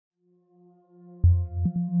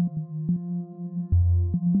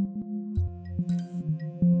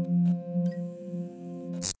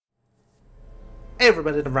Hey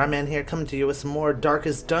everybody, the Ryouseiken here, coming to you with some more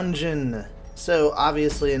Darkest Dungeon. So,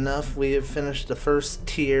 obviously enough, we have finished the first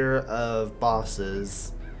tier of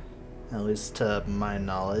bosses. At least to my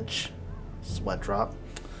knowledge. Sweat drop.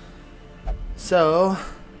 So...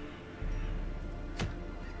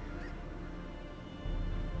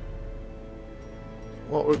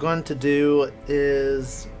 what we're going to do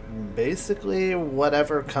is basically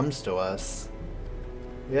whatever comes to us.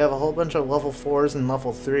 We have a whole bunch of level 4s and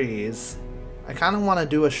level 3s. I kind of want to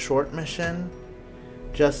do a short mission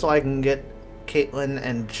just so I can get Caitlin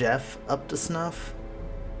and Geoff up to snuff.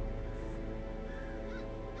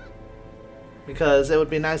 Because it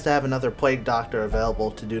would be nice to have another Plague Doctor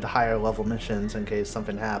available to do the higher level missions in case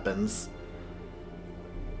something happens.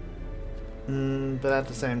 But at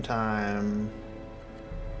the same time,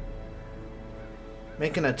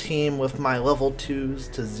 making a team with my level 2s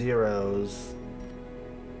to 0s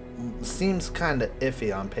seems kind of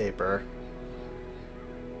iffy on paper.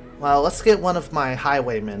 Well, let's get one of my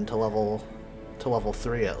highwaymen to level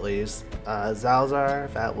 3 at least.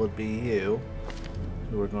 Zalzar, that would be you,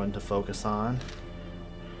 who we're going to focus on.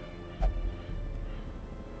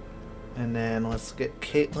 And then let's get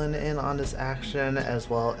Caitlin in on this action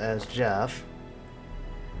as well as Geoff.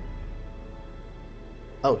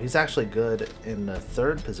 Oh, he's actually good in the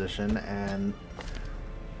 3rd position, and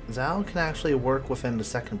Zal can actually work within the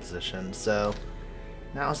 2nd position, so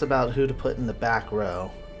now it's about who to put in the back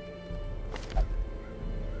row.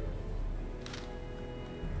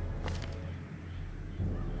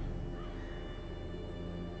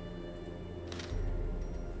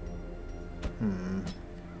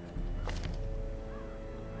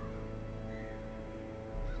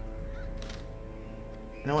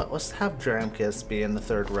 You know what, let's have Dramkus be in the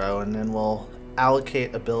 3rd row, and then we'll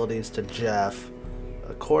allocate abilities to Geoff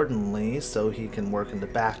accordingly so he can work in the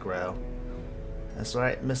back row. That's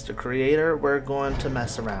right, Mr. Creator, we're going to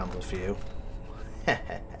mess around with you.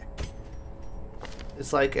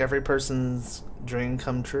 It's like every person's dream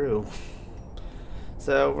come true.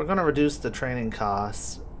 So we're going to reduce the training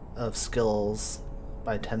costs of skills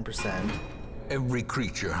by 10%. Every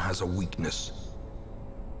creature has a weakness.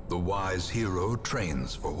 The wise hero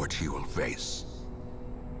trains for what he will face.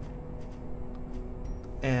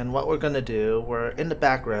 And what we're going to do, we're in the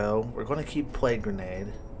back row, we're going to keep Plague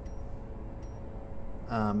Grenade,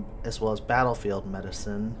 as well as Battlefield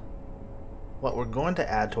Medicine. What we're going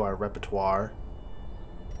to add to our repertoire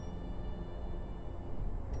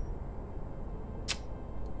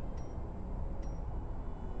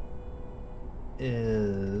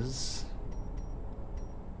is...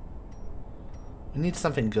 we need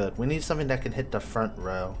something good. We need something that can hit the front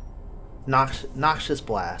row. Noxious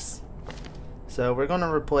Blast. So we're going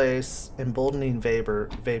to replace Emboldening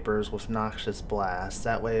Vapors with Noxious Blast.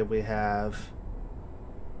 That way we have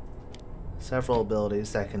several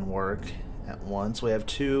abilities that can work at once. We have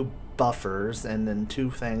 2 buffers and then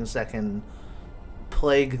 2 things that can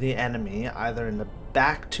plague the enemy either in the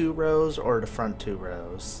back 2 rows or the front 2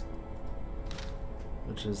 rows.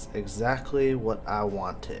 Which is exactly what I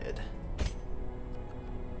wanted.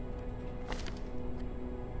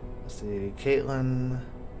 Let's see, Caitlin...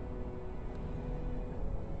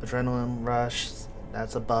 Adrenaline Rush,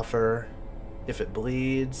 that's a buffer. If it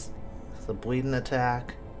bleeds, it's a bleeding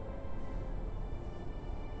attack.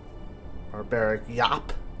 Barbaric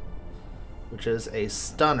Yop, which is a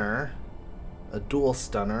stunner, a dual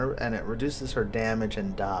stunner, and it reduces her damage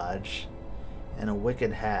and dodge. And a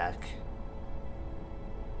Wicked Hack.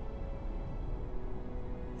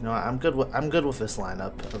 You know, I'm good with this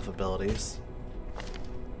lineup of abilities.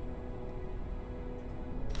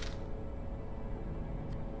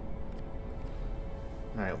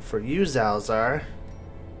 Alright, for you, Zalzar,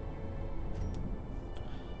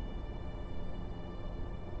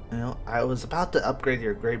 you know, I was about to upgrade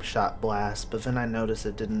your Grape Shot Blast, but then I noticed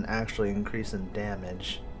it didn't actually increase in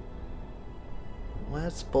damage.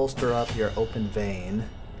 Let's bolster up your Open Vein.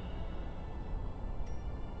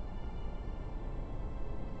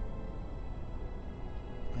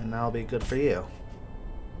 And that'll be good for you.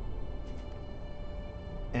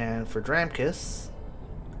 And for Dramkus,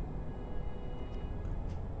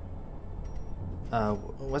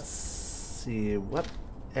 let's see, what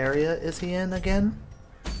area is he in again?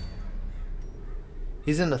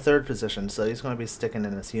 He's in the 3rd position, so he's going to be sticking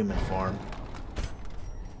in his human form.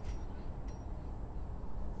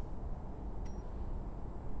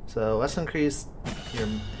 So let's increase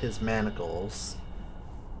his manacles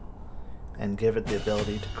and give it the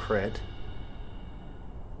ability to crit.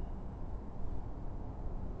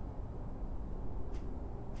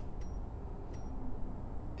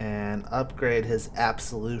 and upgrade his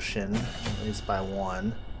absolution, at least by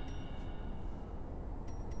 1.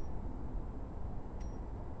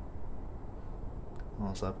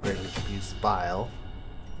 Also upgraded to Beast Bile.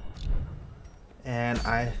 And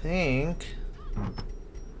I think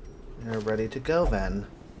we're ready to go then.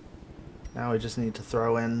 Now we just need to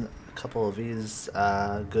throw in a couple of these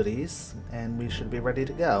goodies and we should be ready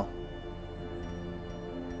to go.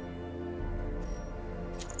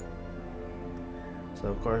 So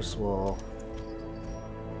of course we'll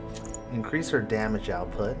increase her damage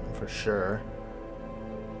output for sure.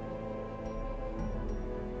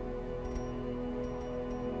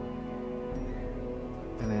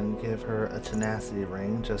 And then give her a tenacity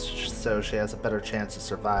ring just so she has a better chance of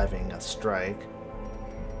surviving a strike.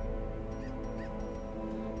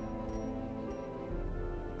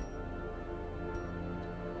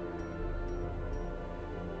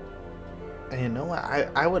 And you know what?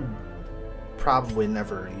 I would probably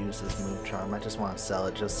never use this move charm. I just want to sell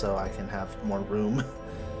it just so I can have more room.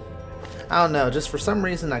 I don't know, just for some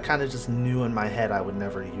reason I kind of just knew in my head I would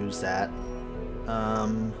never use that.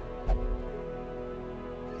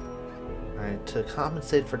 Alright, to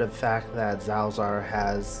compensate for the fact that Zalzar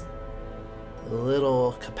has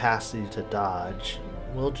little capacity to dodge,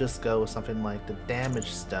 we'll just go with something like the damage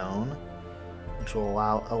stone, which will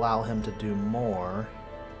allow him to do more,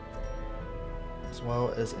 as well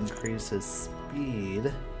as increase his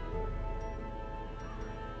speed.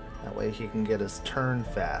 That way he can get his turn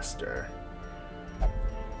faster.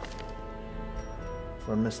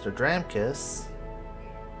 For Mr. Dramkus,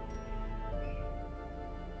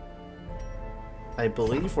 I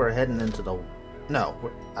believe we're heading into the... No,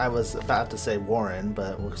 I was about to say Warren,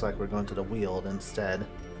 but it looks like we're going to the Weald instead.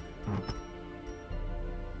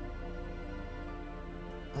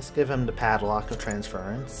 Let's give him the Padlock of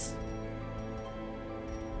Transference.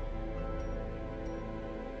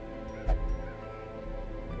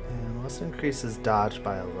 And let's increase his dodge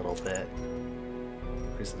by a little bit.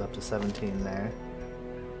 Increase it up to 17 there.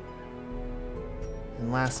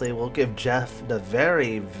 And lastly, we'll give Geoff the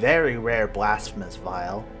very, very rare Blasphemous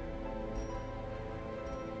Vial.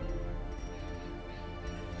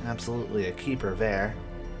 Absolutely a keeper there.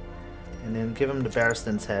 And then give him the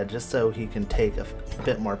Barristan's Head just so he can take a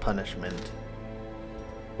bit more punishment.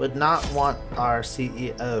 Would not want our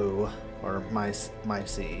CEO, or my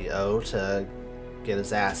CEO, to get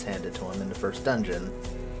his ass handed to him in the first dungeon.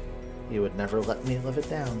 He would never let me live it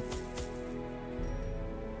down.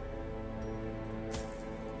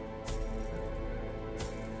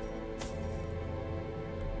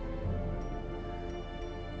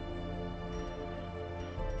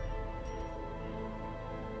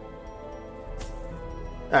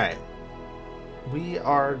 Alright, we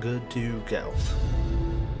are good to go.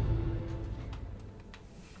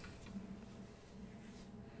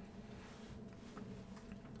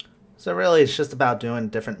 So really it's just about doing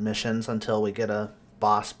different missions until we get a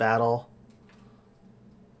boss battle.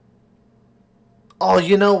 Oh,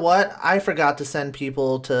 you know what? I forgot to send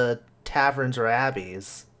people to taverns or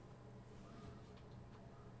abbeys.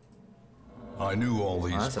 I knew all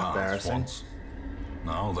these that's paths embarrassing. once.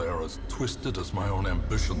 Now they are as twisted as my own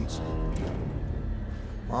ambitions.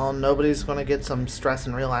 Well, nobody's gonna get some stress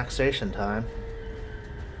and relaxation time.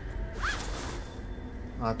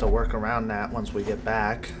 I'll have to work around that once we get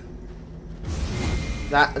back.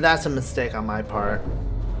 That's a mistake on my part.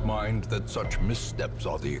 Mind that such missteps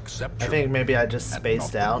are the exception. I think maybe I just and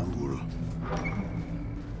spaced not out. the rule.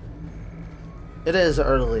 It is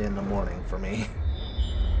early in the morning for me.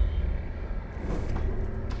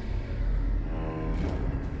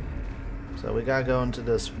 So we gotta go into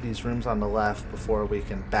these rooms on the left before we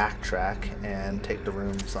can backtrack and take the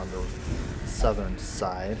rooms on the southern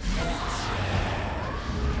side.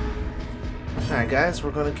 Alright guys, we're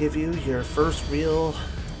gonna give you your first real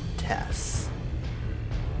test.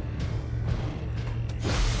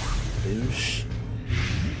 Douche.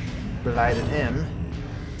 Blighted him.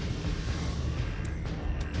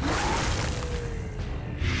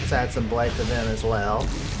 Let's add some blight to them as well.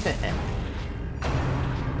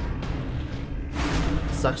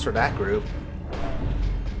 Sucks for that group.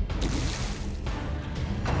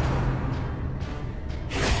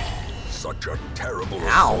 Such a terrible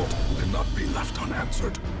Ow. assault cannot be left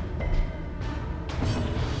unanswered.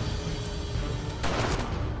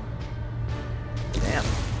 Damn.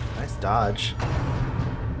 Nice dodge.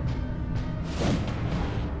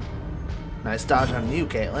 Nice dodge on you,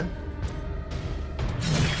 Caitlin.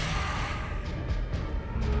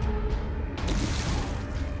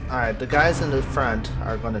 Alright, the guys in the front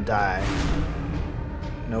are gonna die.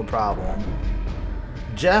 No problem.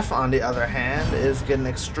 Geoff, on the other hand, is getting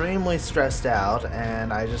extremely stressed out,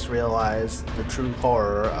 and I just realized the true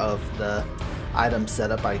horror of the item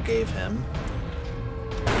setup I gave him.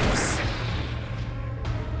 Oops.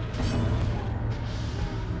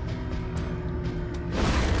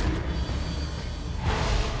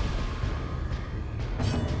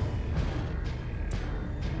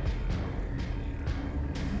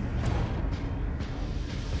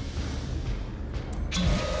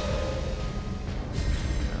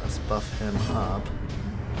 buff him up.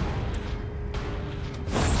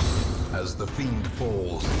 As the fiend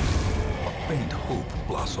falls, a faint hope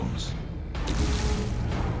blossoms.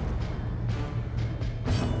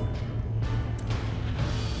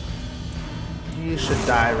 You should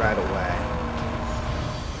die right away.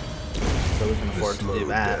 So we can afford to do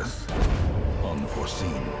that. Death,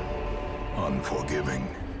 unforeseen, unforgiving.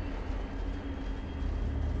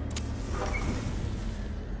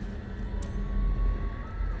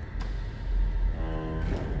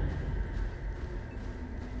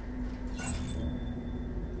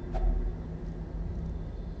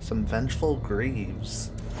 Some vengeful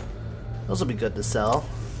greaves. Those will be good to sell.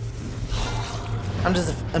 I'm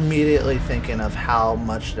just immediately thinking of how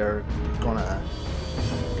much they're gonna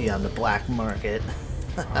be on the black market.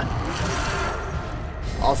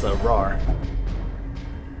 Also, roar.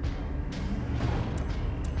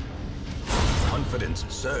 Confidence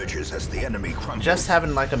surges as the enemy crumbles. Just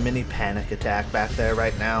having like a mini panic attack back there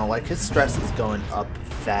right now. Like his stress is going up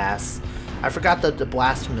fast. I forgot that the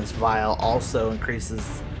blasphemous vial also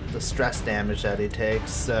increases the stress damage that he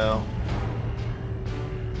takes, so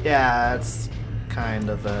yeah, it's kind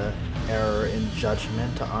of a error in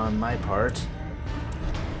judgment on my part.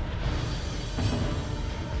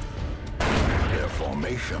 Their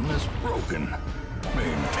formation is broken.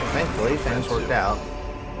 Thankfully, things worked out.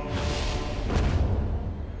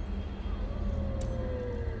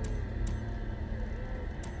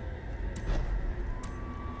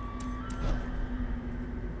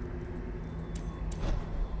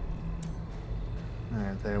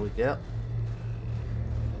 Alright, there we go.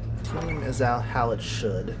 Team is out how it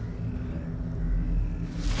should.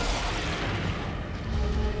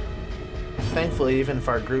 Thankfully, even if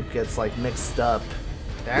our group gets like mixed up,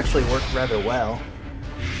 they actually work rather well.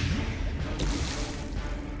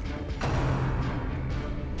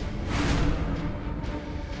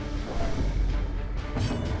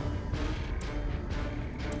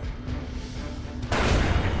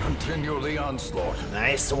 Continue the onslaught.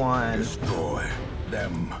 Nice one. Destroy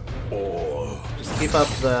them all. Just keep up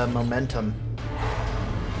the momentum.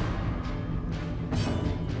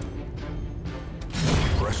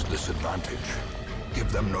 Press this advantage. Give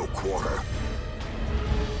them no quarter.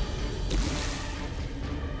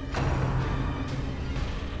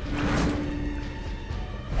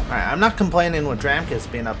 Alright, I'm not complaining with Dramkus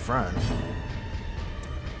being up front.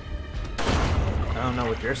 I don't know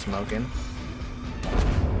what you're smoking.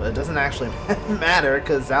 But it doesn't actually matter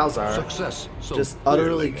because Zalzar Success so just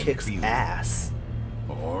utterly clearly kicks in view. ass.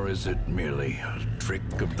 Or is it merely a trick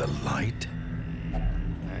of the light?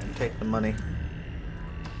 Alright, take the money.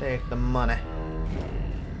 Take the money.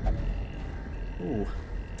 Ooh.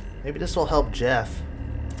 Maybe this will help Geoff.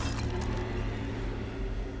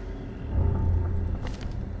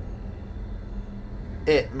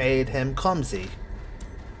 It made him clumsy.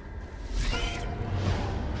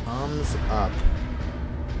 Thumbs up.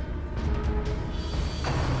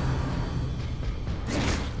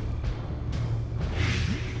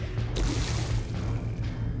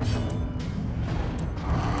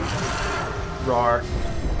 Roar.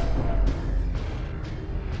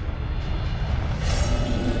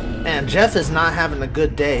 Man, Geoff is not having a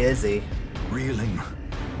good day, is he? Reeling,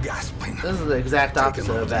 gasping. This is the exact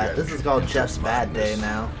opposite of that. This is called Geoff's bad day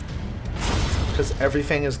now. Because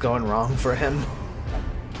everything is going wrong for him.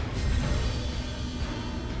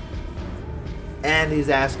 And he's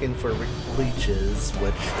asking for leeches,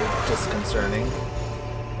 which is disconcerting.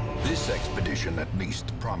 This expedition at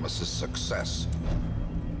least promises success.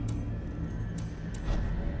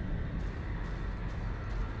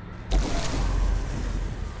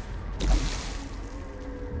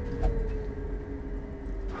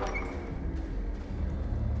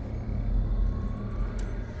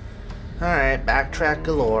 Alright, backtrack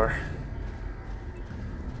galore.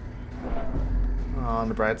 Oh, on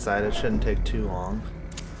the bright side, it shouldn't take too long.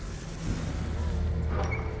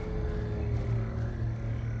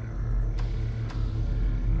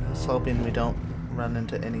 Just hoping we don't run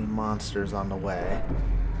into any monsters on the way.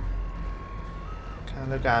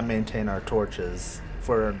 Kinda gotta maintain our torches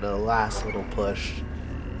for the last little push.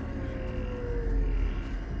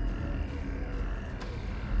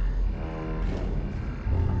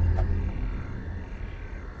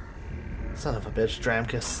 Son of a bitch,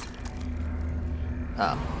 Dramkus.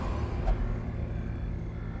 Oh.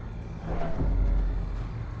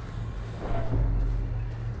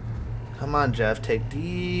 Come on, Geoff. Take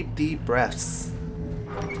deep, deep breaths.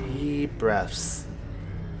 Deep breaths.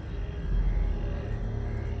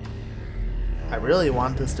 I really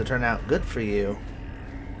want this to turn out good for you.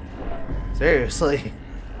 Seriously.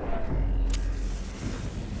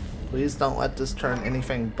 Please don't let this turn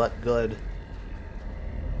anything but good.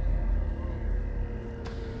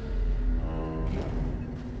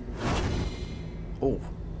 Oh.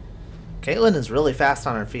 Caitlin is really fast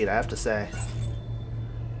on her feet, I have to say.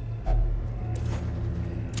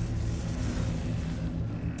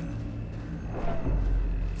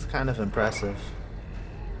 It's kind of impressive.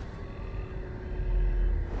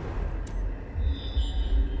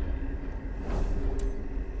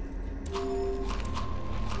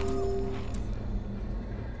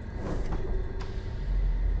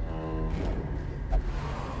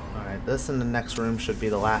 Alright, this and the next room should be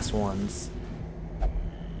the last ones.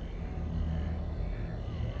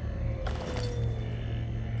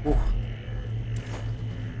 Ooh.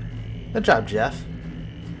 Good job, Geoff.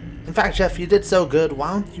 In fact, Geoff, you did so good.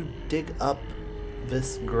 Why don't you dig up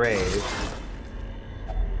this grave?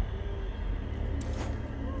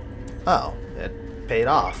 Oh, it paid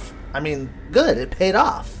off. I mean, good, it paid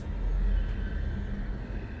off.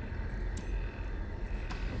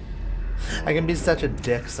 I can be such a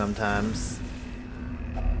dick sometimes.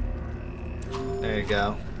 There you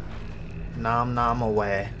go. Nom nom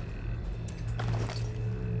away.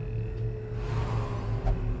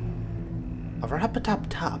 Right up atop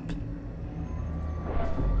top.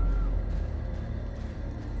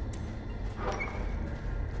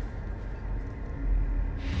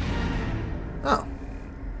 Oh.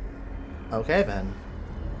 Okay then.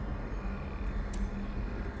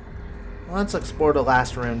 Let's explore the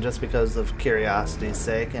last room just because of curiosity's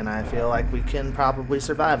sake, and I feel like we can probably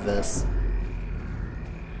survive this.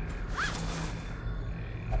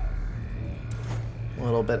 A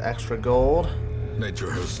little bit extra gold. Nature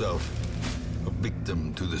herself. A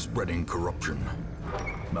victim to the spreading corruption,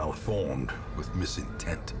 malformed with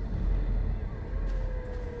misintent.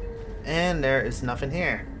 And there is nothing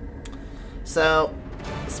here. So,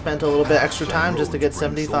 spent a little bit extra time just to get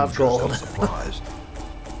 75 gold.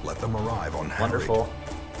 Let them arrive on Wonderful.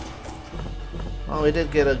 Well, we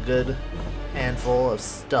did get a good handful of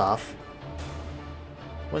stuff.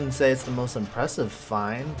 Wouldn't say it's the most impressive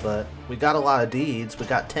find, but we got a lot of deeds. We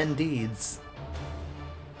got 10 deeds.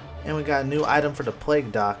 And we got a new item for the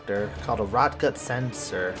Plague Doctor called a Rotgut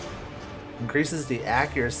Sensor. Increases the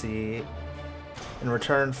accuracy in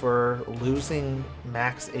return for losing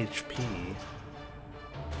max HP.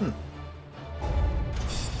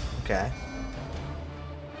 Okay.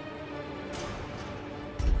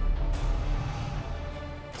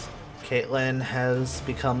 Caitlin has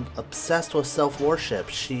become obsessed with self-worship.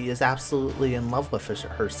 She is absolutely in love with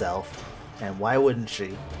herself. And why wouldn't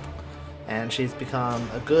she? And she's become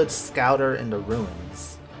a good scouter in the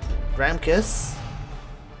ruins. Dramkiss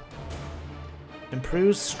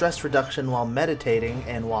improves stress reduction while meditating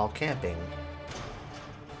and while camping.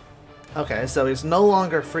 Okay, so he's no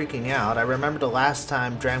longer freaking out. I remember the last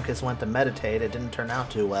time Dramkiss went to meditate, it didn't turn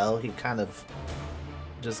out too well. He kind of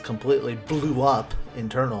just completely blew up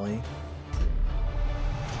internally.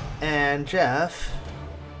 And Geoff,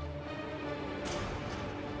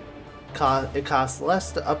 it costs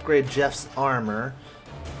less to upgrade Geoff's armor,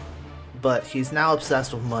 but he's now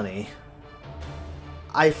obsessed with money.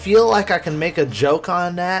 I feel like I can make a joke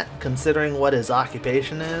on that, considering what his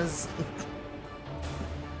occupation is.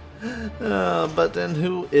 But then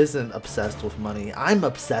who isn't obsessed with money? I'm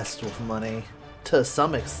obsessed with money, to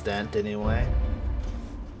some extent anyway.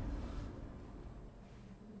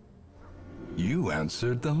 You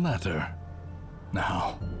answered the letter.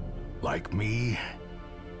 Now, like me,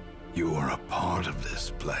 you are a part of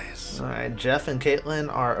this place. Alright, Geoff and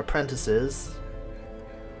Caitlin are apprentices,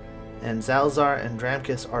 and Zalzar and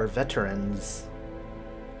Dramkiss are veterans.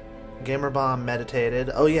 Gamerbomb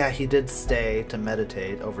meditated. Oh yeah, he did stay to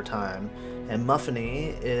meditate over time. And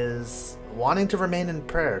Muffiny is wanting to remain in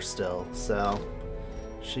prayer still, so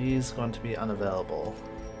she's going to be unavailable.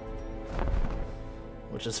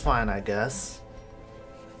 Which is fine, I guess.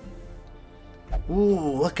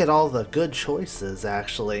 Ooh, look at all the good choices,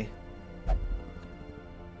 actually.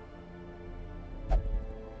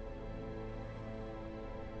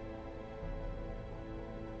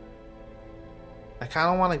 I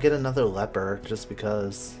kind of want to get another leper, just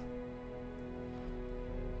because.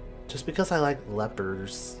 Just because I like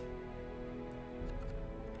lepers.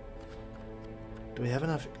 Do we have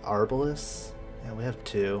enough arbalists? Yeah, we have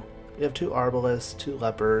 2. We have 2 arbalists, 2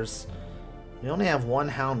 lepers. We only have 1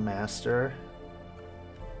 hound master.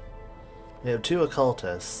 We have 2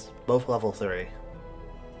 occultists, both level 3.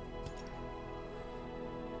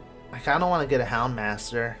 I kind of want to get a hound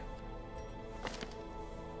master.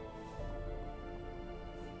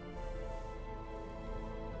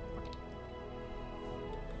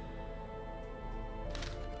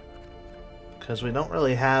 Because we don't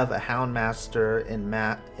really have a Houndmaster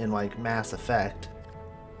in like Mass Effect.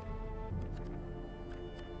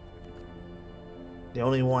 The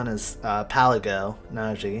only one is Palago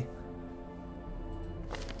Naji.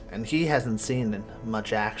 And he hasn't seen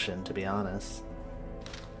much action, to be honest.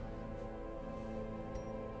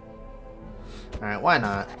 Alright, why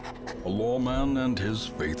not? A lawman and his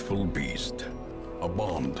faithful beast. A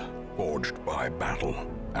bond forged by battle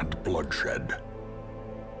and bloodshed.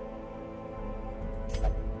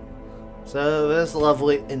 So this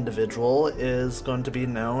lovely individual is going to be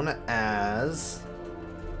known as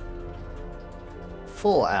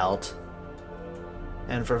Fallout.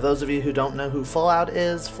 And for those of you who don't know who Fallout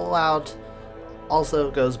is, Fallout also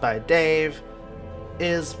goes by Dave,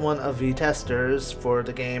 is one of the testers for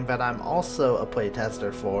the game that I'm also a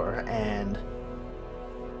playtester for, and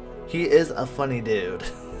he is a funny dude.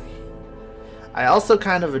 I also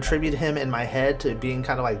kind of attribute him in my head to being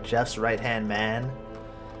kind of like Geoff's right-hand man.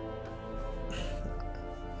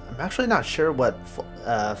 I'm actually not sure what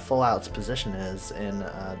Fallout's position is in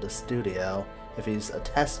the studio. If he's a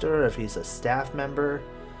tester, if he's a staff member.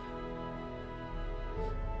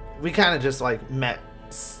 We kind of just like met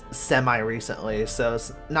semi-recently, so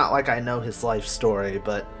it's not like I know his life story,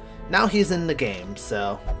 but now he's in the game,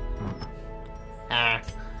 so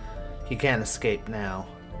he can't escape now.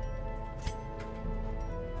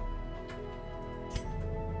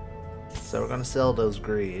 So we're gonna sell those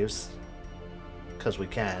greaves, because we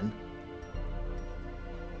can.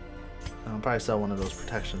 I'll probably sell one of those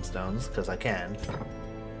protection stones, because I can.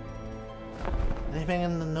 Anything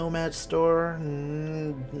in the Nomad store?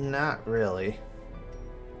 Not really.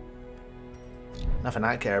 Nothing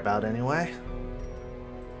I care about anyway.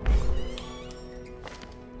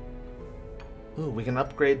 Ooh, we can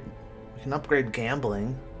upgrade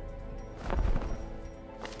gambling.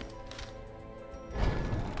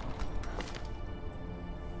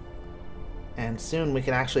 And soon we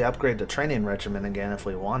can actually upgrade the training regimen again if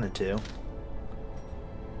we wanted to.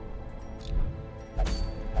 Alright,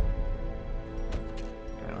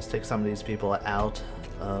 let's take some of these people out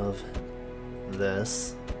of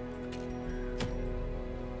this.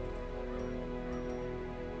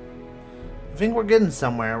 I think we're getting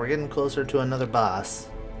somewhere. We're getting closer to another boss.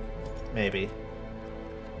 Maybe.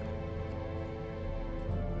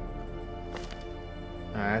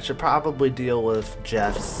 Alright, I should probably deal with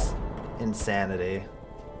Geoff's insanity.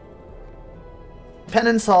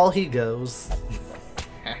 Penance Hall he goes.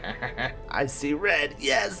 I see red.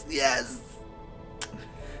 Yes, yes.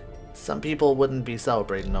 Some people wouldn't be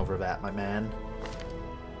celebrating over that, my man.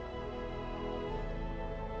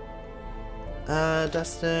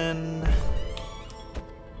 Dustin,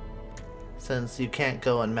 since you can't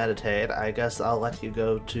go and meditate, I guess I'll let you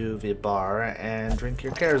go to the bar and drink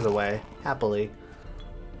your cares away, happily.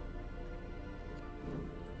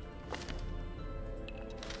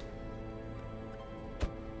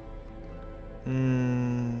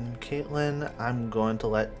 Caitlin, I'm going to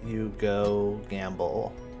let you go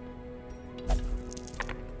gamble.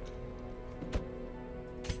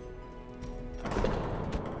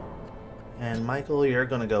 And Michael, you're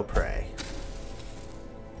gonna go pray.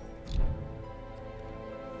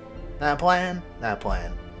 That plan? That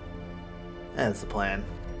plan. That's the plan.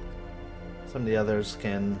 Some of the others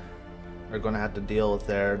are gonna have to deal with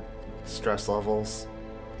their stress levels.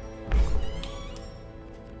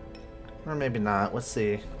 Or maybe not. Let's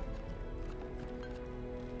see.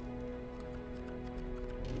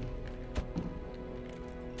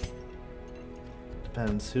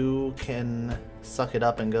 Depends who can suck it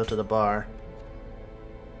up and go to the bar.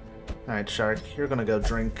 Alright, Shark, you're gonna go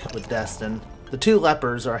drink with Destin. The two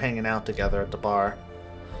lepers are hanging out together at the bar.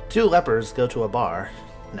 Two lepers go to a bar.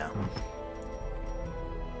 No.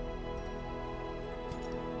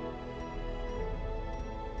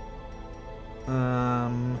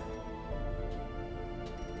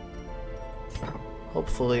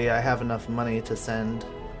 Hopefully I have enough money to send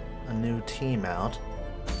a new team out.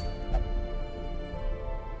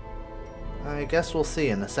 I guess we'll see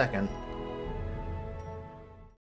in a second.